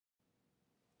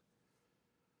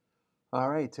All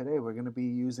right, today we're going to be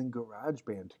using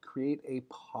GarageBand to create a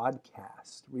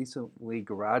podcast. Recently,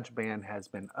 GarageBand has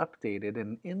been updated,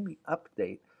 and in the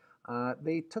update,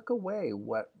 they took away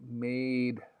what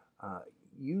made uh,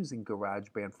 using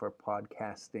GarageBand for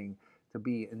podcasting to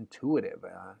be intuitive.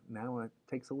 Now it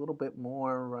takes a little bit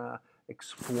more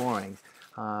exploring,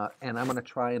 and I'm going to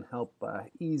try and help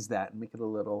ease that and make it a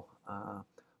little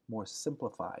more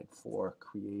simplified for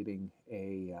creating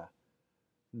a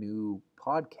new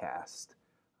podcast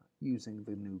using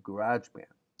the new GarageBand.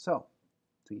 So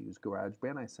to use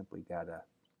GarageBand, I simply gotta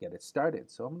get it started.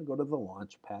 So I'm gonna go to the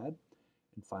launch pad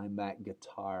and find that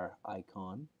guitar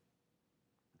icon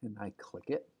and I click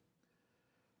it.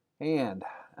 And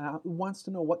it wants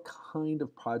to know what kind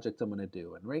of project I'm gonna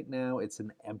do. And right now it's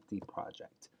an empty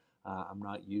project. I'm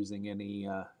not using any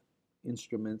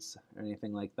instruments or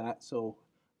anything like that. So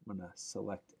I'm gonna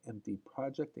select empty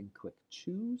project and click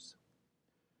choose.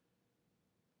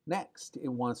 Next, it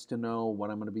wants to know what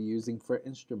I'm going to be using for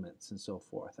instruments and so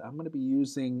forth. I'm going to be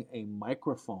using a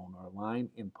microphone or line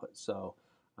input, so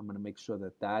I'm going to make sure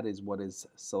that that is what is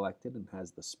selected and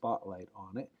has the spotlight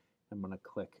on it. I'm going to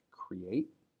click Create.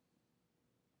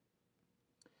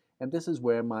 And this is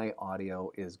where my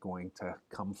audio is going to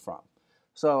come from.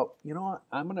 So, you know what?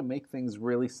 I'm going to make things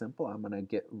really simple. I'm going to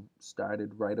get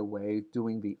started right away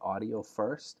doing the audio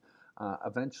first.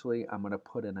 Eventually, I'm going to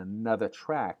put in another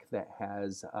track that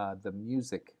has the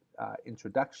music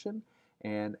introduction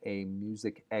and a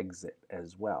music exit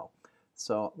as well.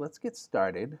 So let's get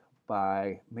started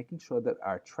by making sure that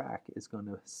our track is going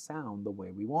to sound the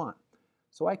way we want.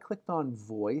 So I clicked on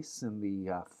voice in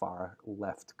the far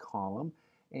left column,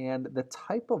 and the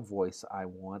type of voice I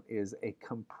want is a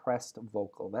compressed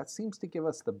vocal. That seems to give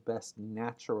us the best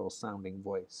natural sounding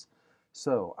voice.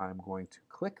 So I'm going to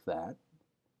click that.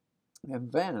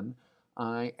 And then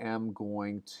I am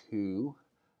going to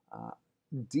uh,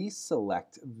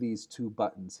 deselect these two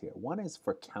buttons here. One is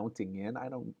for counting in. I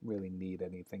don't really need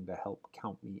anything to help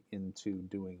count me into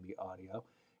doing the audio.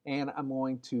 And I'm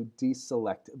going to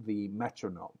deselect the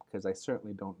metronome because I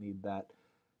certainly don't need that,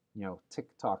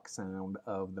 tick-tock sound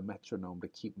of the metronome to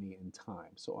keep me in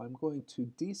time. So I'm going to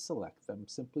deselect them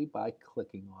simply by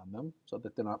clicking on them so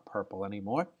that they're not purple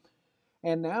anymore.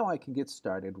 And now I can get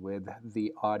started with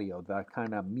the audio, the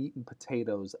kind of meat and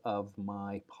potatoes of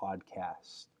my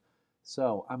podcast.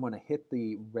 So I'm going to hit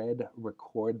the red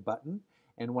record button.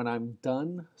 And when I'm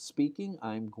done speaking,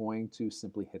 I'm going to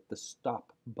simply hit the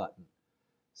stop button.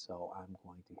 So I'm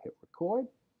going to hit record.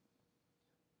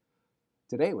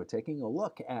 Today we're taking a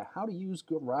look at how to use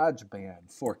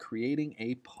GarageBand for creating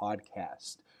a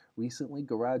podcast. Recently,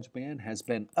 GarageBand has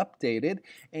been updated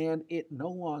and it no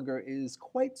longer is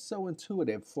quite so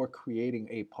intuitive for creating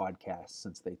a podcast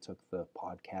since they took the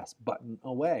podcast button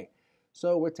away.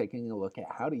 So we're taking a look at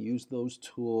how to use those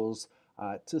tools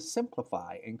to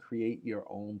simplify and create your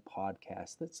own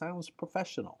podcast that sounds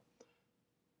professional.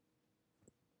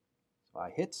 So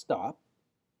I hit stop.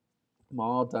 I'm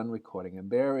all done recording,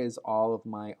 and there is all of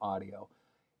my audio.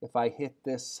 If I hit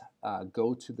this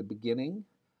go to the beginning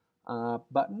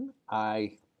button,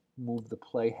 I move the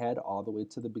playhead all the way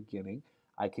to the beginning.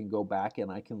 I can go back and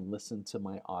I can listen to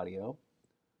my audio.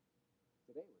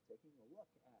 Today we're taking a look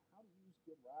at how to use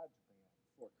GarageBand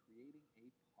for creating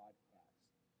a podcast.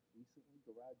 Recently,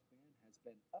 GarageBand has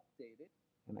been updated,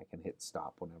 and I can hit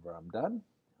stop whenever I'm done.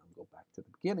 I'll go back to the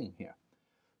beginning here.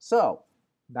 So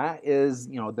that is,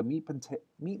 the meat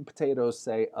and potatoes,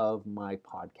 say, of my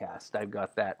podcast. I've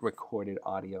got that recorded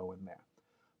audio in there.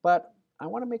 But I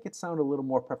want to make it sound a little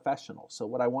more professional. So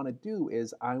what I want to do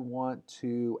is I want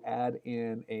to add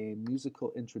in a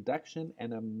musical introduction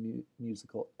and a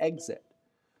musical exit.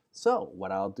 So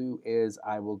what I'll do is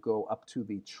I will go up to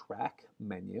the track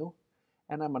menu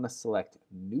and I'm going to select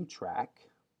new track,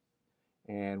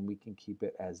 and we can keep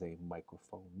it as a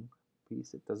microphone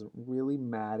piece. It doesn't really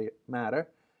matter.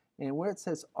 And where it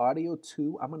says audio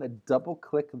 2, I'm going to double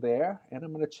click there and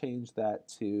I'm going to change that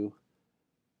to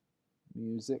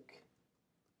music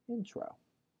intro.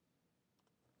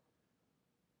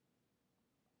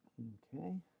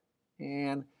 Okay.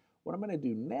 And what I'm going to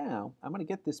do now, I'm going to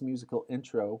get this musical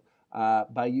intro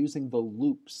by using the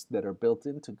loops that are built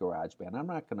into GarageBand. I'm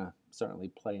not going to certainly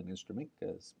play an instrument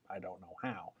because I don't know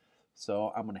how.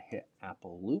 So I'm going to hit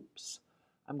Apple Loops.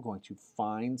 I'm going to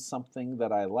find something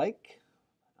that I like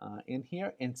in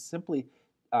here, and simply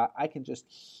I can just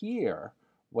hear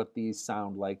what these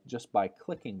sound like just by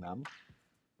clicking them.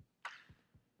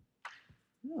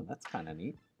 Oh, that's kind of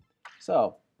neat.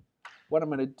 So what I'm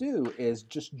going to do is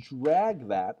just drag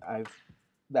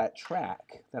that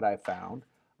track that I found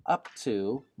up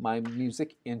to my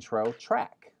music intro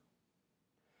track.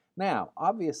 Now,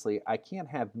 obviously, I can't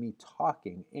have me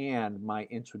talking and my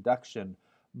introduction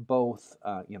both,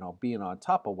 being on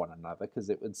top of one another because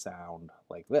it would sound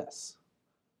like this.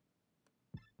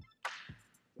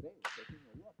 Today we're taking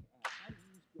a look at how to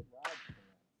use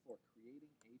GarageBand for creating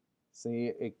a...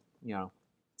 See,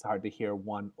 it's hard to hear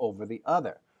one over the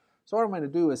other. So what I'm going to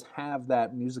do is have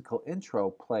that musical intro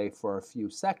play for a few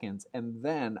seconds, and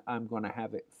then I'm going to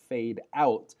have it fade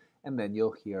out, and then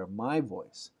you'll hear my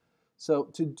voice. So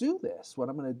to do this, what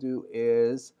I'm going to do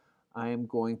is I am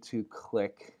going to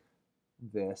click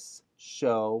this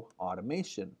Show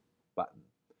Automation button.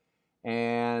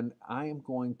 And I am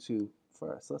going to,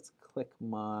 first, let's click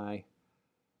my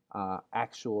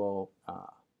actual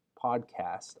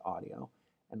podcast audio.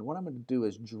 And what I'm going to do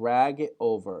is drag it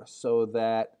over so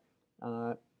that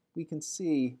we can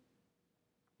see,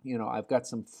 I've got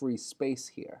some free space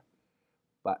here.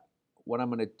 But what I'm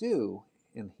going to do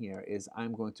in here is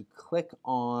I'm going to click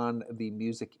on the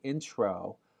music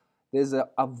intro. There's a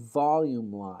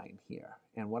volume line here.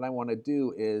 And what I want to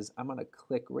do is I'm going to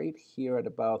click right here at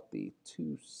about the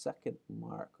 2-second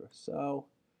mark or so.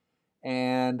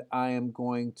 And I am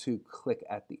going to click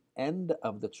at the end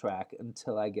of the track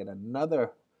until I get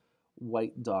another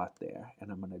white dot there.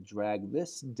 And I'm going to drag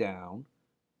this down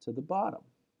to the bottom.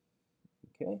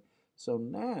 Okay, so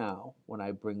now when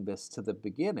I bring this to the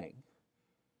beginning,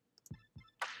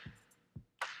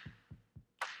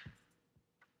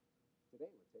 today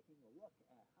we're taking a look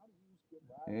at how to use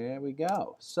GarageBand. There we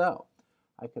go. So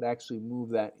I could actually move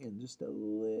that in just a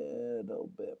little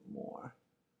bit more.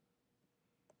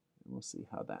 And we'll see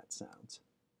how that sounds.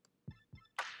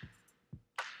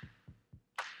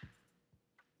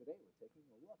 Today we're taking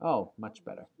a look. Oh, much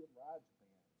better.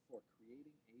 For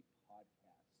creating a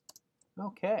podcast.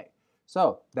 Okay,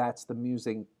 so that's the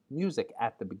music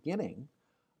at the beginning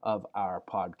of our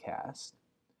podcast.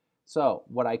 So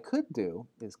what I could do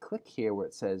is click here where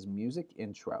it says Music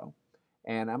Intro,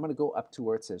 and I'm going to go up to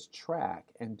where it says Track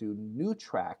and do New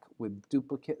Track with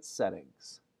Duplicate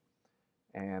Settings.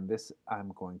 And this,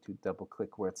 I'm going to double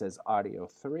click where it says Audio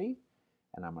 3,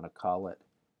 and I'm going to call it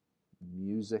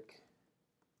Music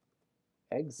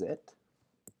Exit,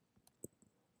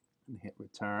 and hit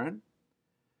Return.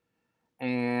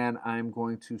 And I'm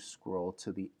going to scroll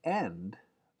to the end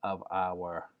of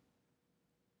our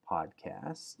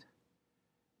podcast.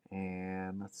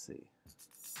 And let's see.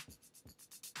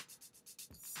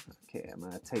 Okay, I'm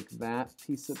going to take that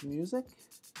piece of music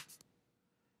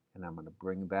and I'm going to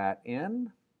bring that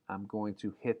in. I'm going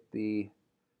to hit the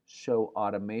Show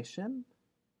Automation.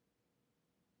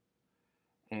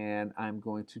 And I'm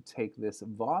going to take this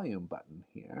volume button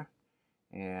here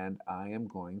and I am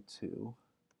going to...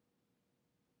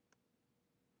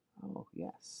 Oh,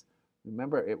 yes.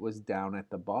 Remember, it was down at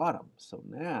the bottom. So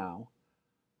now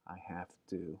I have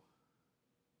to,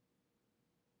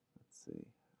 let's see,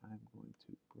 I'm going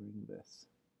to bring this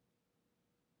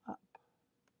up.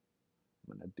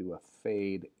 I'm going to do a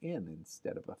fade in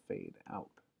instead of a fade out.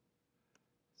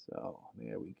 So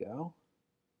there we go.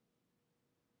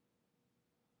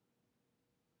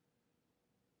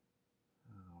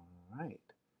 All right.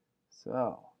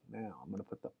 So now I'm going to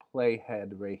put the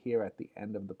playhead right here at the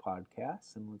end of the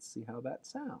podcast, and let's see how that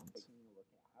sounds. Taking a look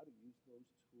at how to use those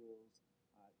tools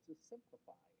to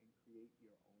simplify and create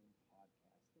your own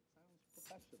podcast that sounds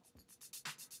professional.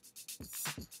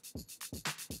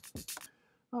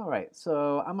 All right,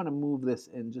 so I'm going to move this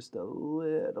in just a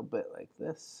little bit like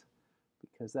this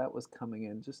because that was coming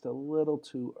in just a little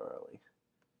too early.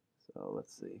 So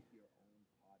let's see. Your own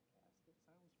podcast that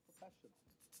sounds professional.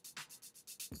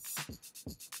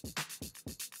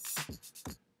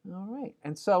 All right,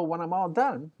 and so when I'm all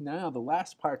done, now the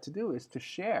last part to do is to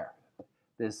share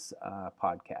this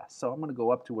podcast. So I'm going to go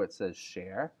up to where it says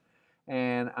share,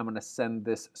 and I'm going to send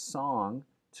this song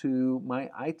to my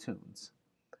iTunes.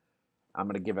 I'm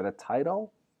going to give it a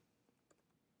title.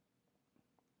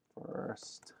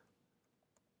 First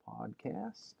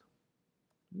podcast.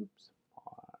 Oops,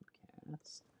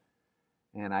 podcast.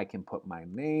 And I can put my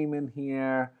name in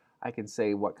here. I can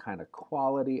say what kind of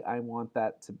quality I want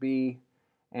that to be.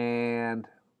 And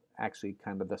actually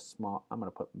kind of the small, I'm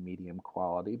going to put medium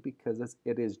quality because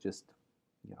it is just,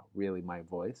 really my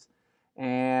voice.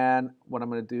 And what I'm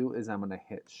going to do is I'm going to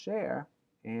hit share.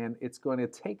 And it's going to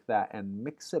take that and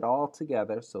mix it all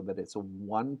together so that it's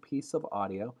one piece of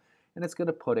audio. And it's going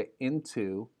to put it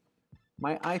into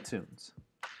my iTunes.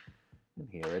 And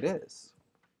here it is.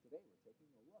 Today we're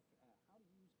taking a look at how to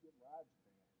use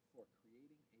GarageBand for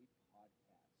creating a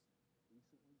podcast.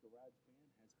 Recently,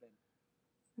 GarageBand has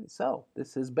been... So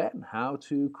this has been how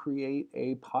to create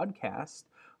a podcast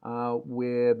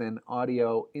with an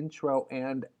audio intro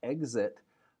and exit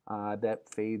that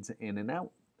fades in and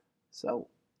out. So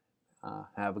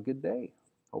have a good day.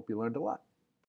 Hope you learned a lot.